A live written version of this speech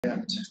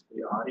And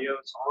the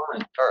audio's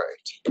on. All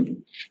right.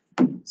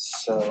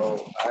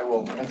 So I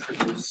will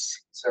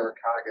introduce Sarah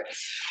Coggins.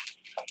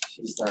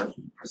 She's our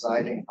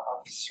presiding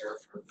officer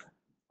for the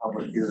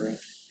public hearing.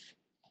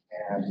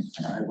 And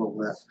I will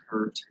let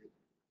her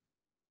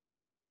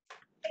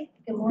take.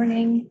 Good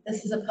morning.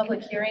 This is a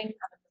public hearing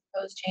on the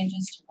proposed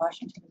changes to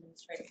Washington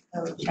Administrative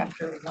Code,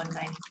 Chapter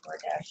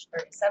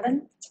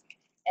 194-37,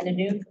 and a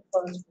new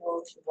proposed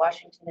rule to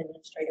Washington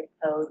Administrative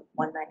Code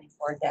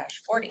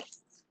 194-40.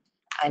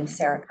 I'm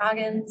Sarah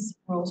Coggins,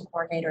 Rules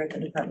Coordinator at the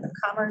Department of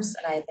Commerce,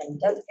 and I have been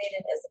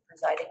designated as the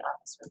presiding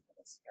officer for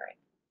this hearing.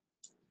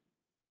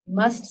 You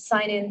must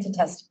sign in to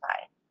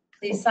testify.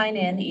 Please sign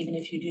in even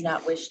if you do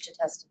not wish to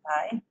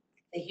testify.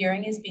 The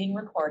hearing is being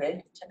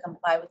recorded to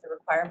comply with the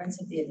requirements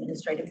of the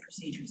Administrative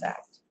Procedures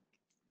Act.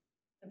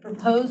 The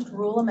proposed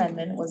rule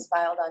amendment was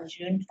filed on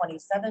June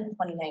 27,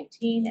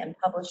 2019 and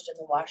published in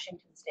the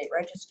Washington State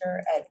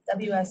Register at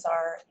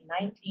WSR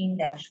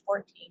 19-14-050.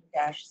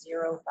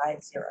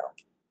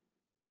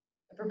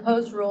 The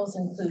proposed rules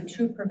include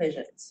two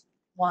provisions.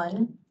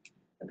 One,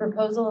 the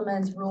proposal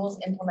amends rules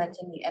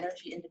implementing the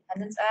Energy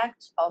Independence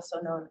Act, also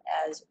known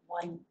as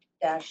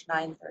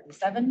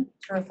 1-937,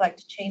 to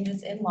reflect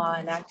changes in law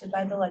enacted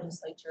by the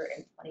legislature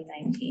in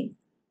 2019.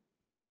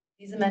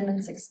 These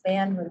amendments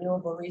expand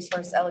renewable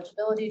resource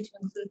eligibility to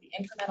include the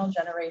incremental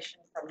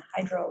generation from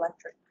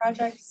hydroelectric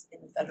projects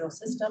in the federal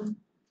system,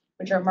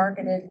 which are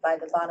marketed by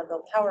the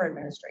Bonneville Power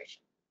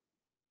Administration.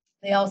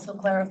 They also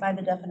clarify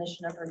the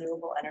definition of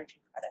renewable energy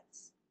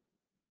credits.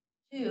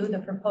 Two, the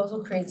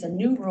proposal creates a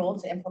new rule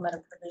to implement a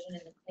provision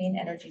in the Clean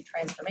Energy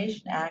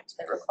Transformation Act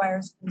that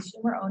requires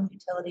consumer-owned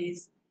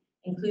utilities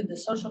include the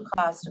social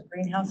cost of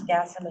greenhouse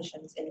gas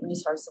emissions in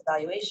resource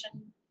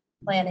evaluation,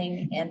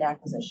 planning, and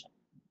acquisition.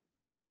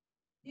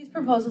 These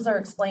proposals are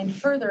explained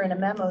further in a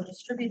memo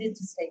distributed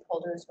to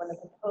stakeholders when the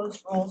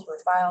proposed rules were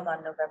filed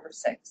on November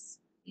 6.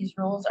 These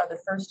rules are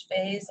the first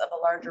phase of a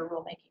larger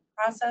rulemaking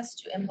process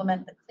to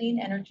implement the Clean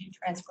Energy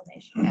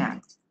Transformation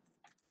Act.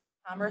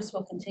 Commerce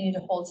will continue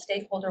to hold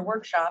stakeholder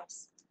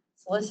workshops,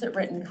 solicit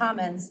written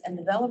comments, and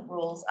develop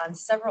rules on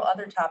several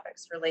other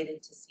topics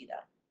related to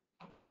CETA.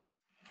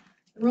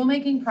 The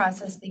rulemaking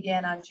process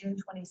began on June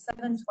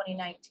 27,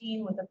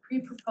 2019 with a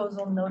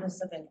pre-proposal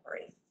notice of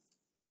inquiry.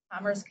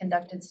 Commerce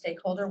conducted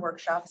stakeholder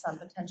workshops on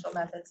potential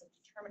methods of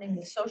determining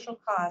the social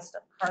cost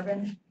of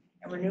carbon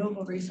and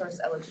renewable resource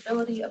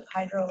eligibility of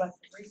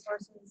hydroelectric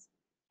resources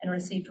and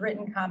received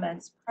written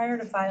comments prior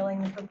to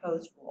filing the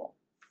proposed rule.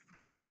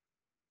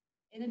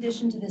 In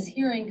addition to this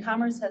hearing,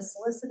 Commerce has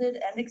solicited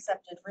and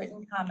accepted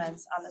written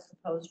comments on the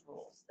proposed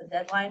rules. The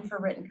deadline for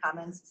written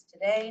comments is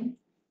today,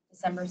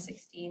 December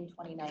 16,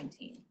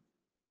 2019.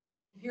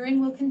 The hearing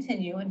will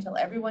continue until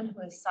everyone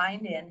who has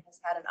signed in has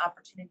had an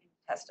opportunity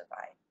to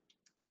testify.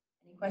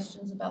 Any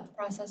questions about the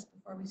process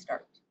before we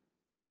start?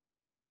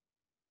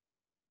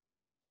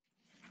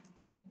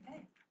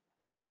 Okay.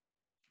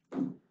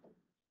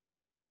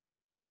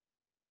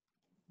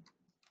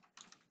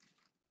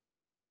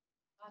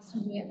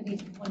 Austin, do we have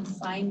anyone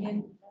signed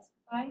in to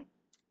testify?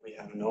 We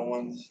have no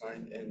one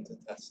signed in to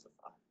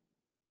testify.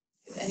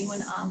 Is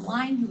anyone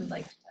online who would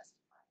like to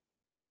testify?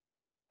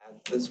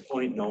 At this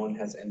point, no one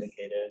has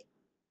indicated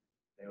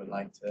they would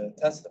like to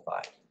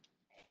testify.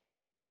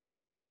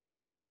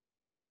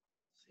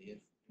 See if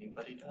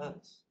anybody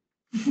does.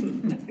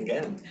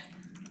 Again.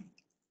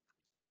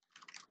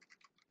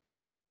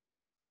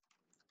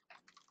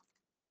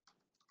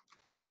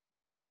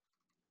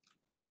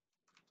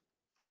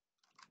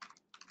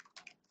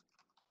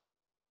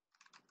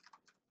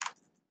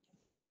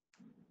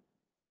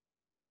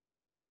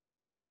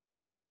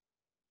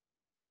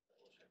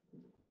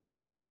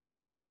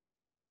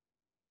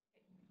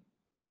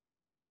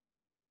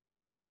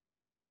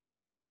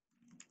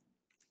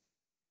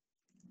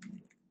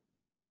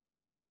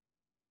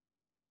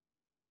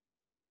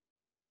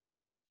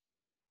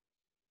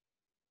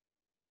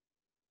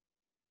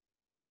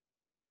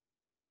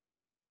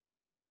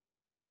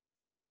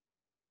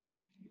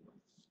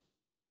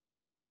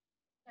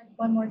 Check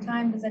one more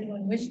time. Does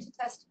anyone wish to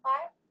testify?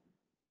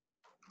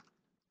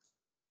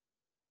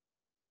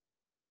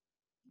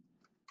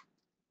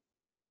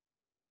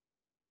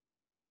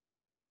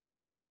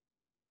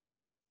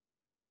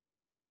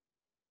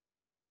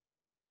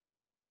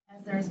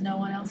 As there is no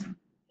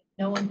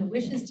one who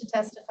wishes to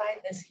testify,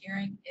 this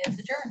hearing is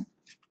adjourned.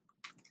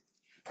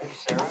 Thanks,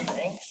 Sarah.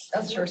 Thanks.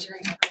 That's the first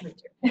hearing I've ever been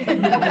to.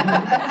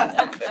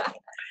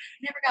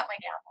 Never got my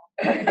gavel.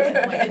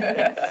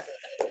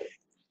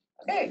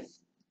 Okay.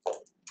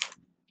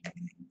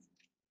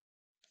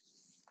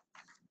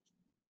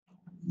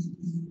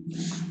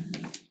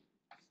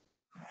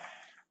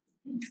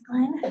 Thanks,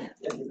 Glenn.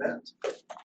 Yeah, you bet.